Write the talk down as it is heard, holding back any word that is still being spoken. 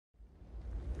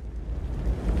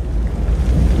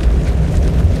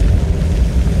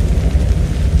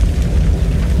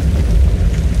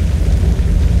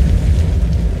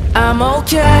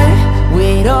okay.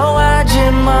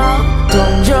 위로하지마,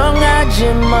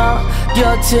 동정하지마.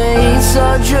 곁에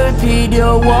있어줄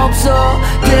필요 없어.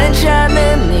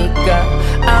 괜찮으니까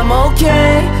I'm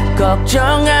okay.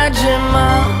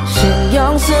 걱정하지마,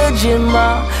 신경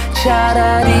쓰지마.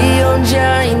 차라리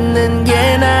혼자 있는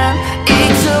게 난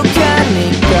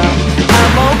익숙하니까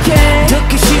I'm okay.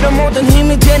 듣기 싫어 모든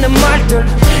힘이 되는 말들.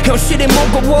 현실이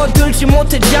무거워 들지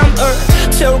못해 잠을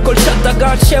채울 걸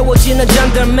찾다가 채워지는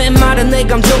잔들. 맨말은 내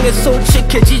감정에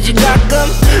솔직해지지 가끔.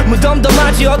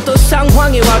 무덤덤하지 어떤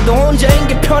상황이 와도 혼자인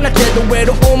게 편할 때도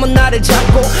외로움은 나를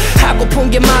잡고. 하고픈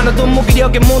게 많아도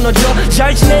무기력에 무너져.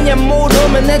 잘 지내냐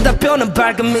물으면 내 답변은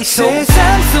밝은 미소.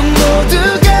 세상 속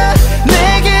모두가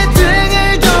내게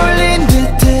등을 돌린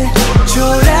듯해.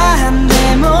 초라한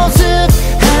내 모습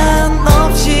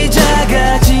한없이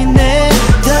작아지네.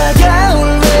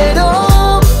 다가올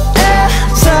외로움에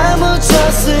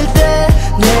사무쳤을 때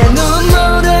내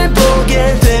눈물을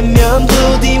보게 되면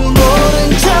부디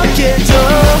모른 척해줘.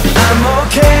 I'm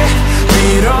okay.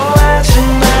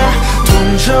 위로하지마,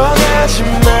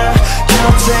 동정하지마.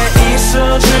 곁에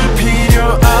있어줄 필요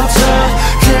없어.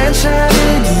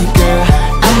 괜찮으니까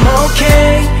I'm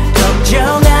okay.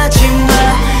 걱정하지마,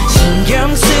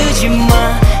 신경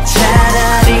쓰지마.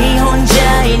 차라리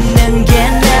혼자 있는 게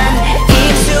난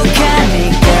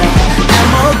익숙하니까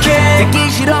I'm okay. 듣기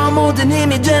싫어 모든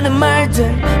힘이 되는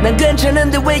말들. 난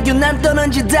괜찮은데 왜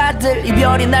유난떠는지 다들.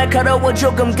 이별이 날카로워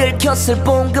조금 긁혔을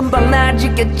뿐. 금방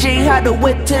나아지겠지 하루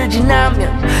이틀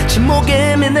지나면.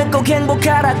 침묵의 의미는 꼭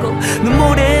행복하라고.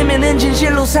 눈물의 의미는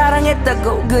진실로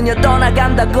사랑했다고. 그녀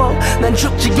떠나간다고 난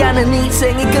죽지 않은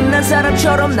인생이 끝난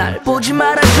사람처럼 날 보지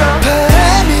말아줘.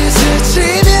 바람이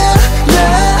스치면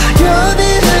낙엽이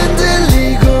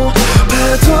흔들리고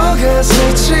파도가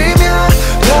스치면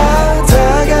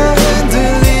바다가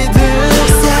흔들리듯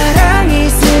사랑이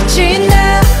스친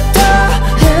나도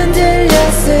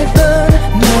흔들렸을 뿐.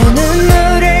 내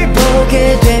눈물을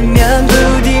보게 되면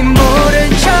부디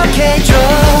모른 척해줘.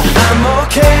 I'm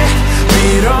okay.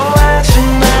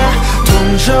 위로하지마,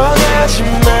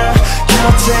 동정하지마.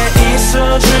 곁에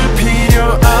있어줄 필요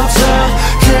없어.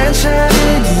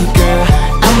 괜찮으니까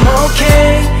I'm okay.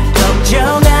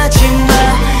 걱정하지마,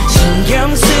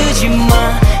 신경 쓰지마.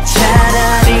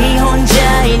 차라리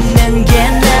혼자 있는 게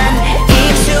난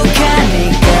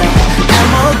익숙하니까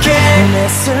I'm okay. 내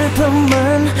슬픔은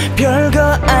별거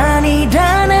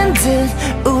아니라는 듯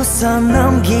웃어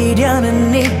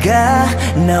넘기려는 네가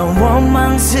난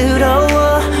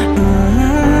원망스러워.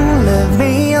 Leave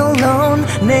me alone.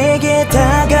 내게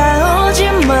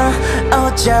다가오지마.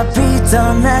 어차피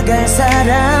떠나갈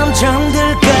사람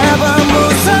정들까봐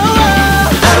무서워.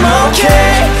 I'm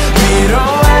okay.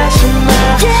 위로하지마,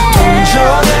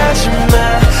 동정하지마.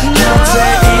 곁에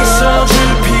있어줄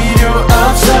필요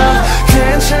없어.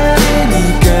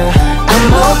 괜찮으니까 I'm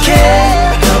okay.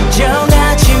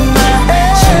 걱정하지마,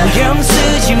 신경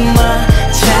쓰지마.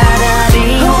 차라리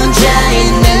혼자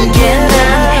있는 게 난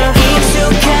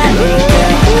익숙하니까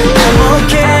I'm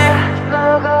okay.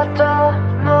 아무것도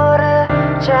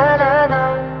모르잖아. 넌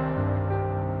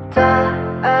다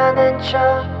아는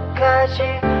척하지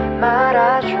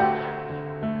말아줘.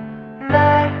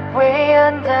 날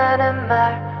위한다는 말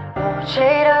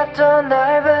혹시라도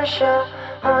날 부셔.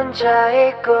 혼자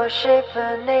있고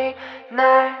싶으니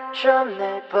날 좀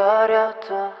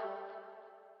내버려둬.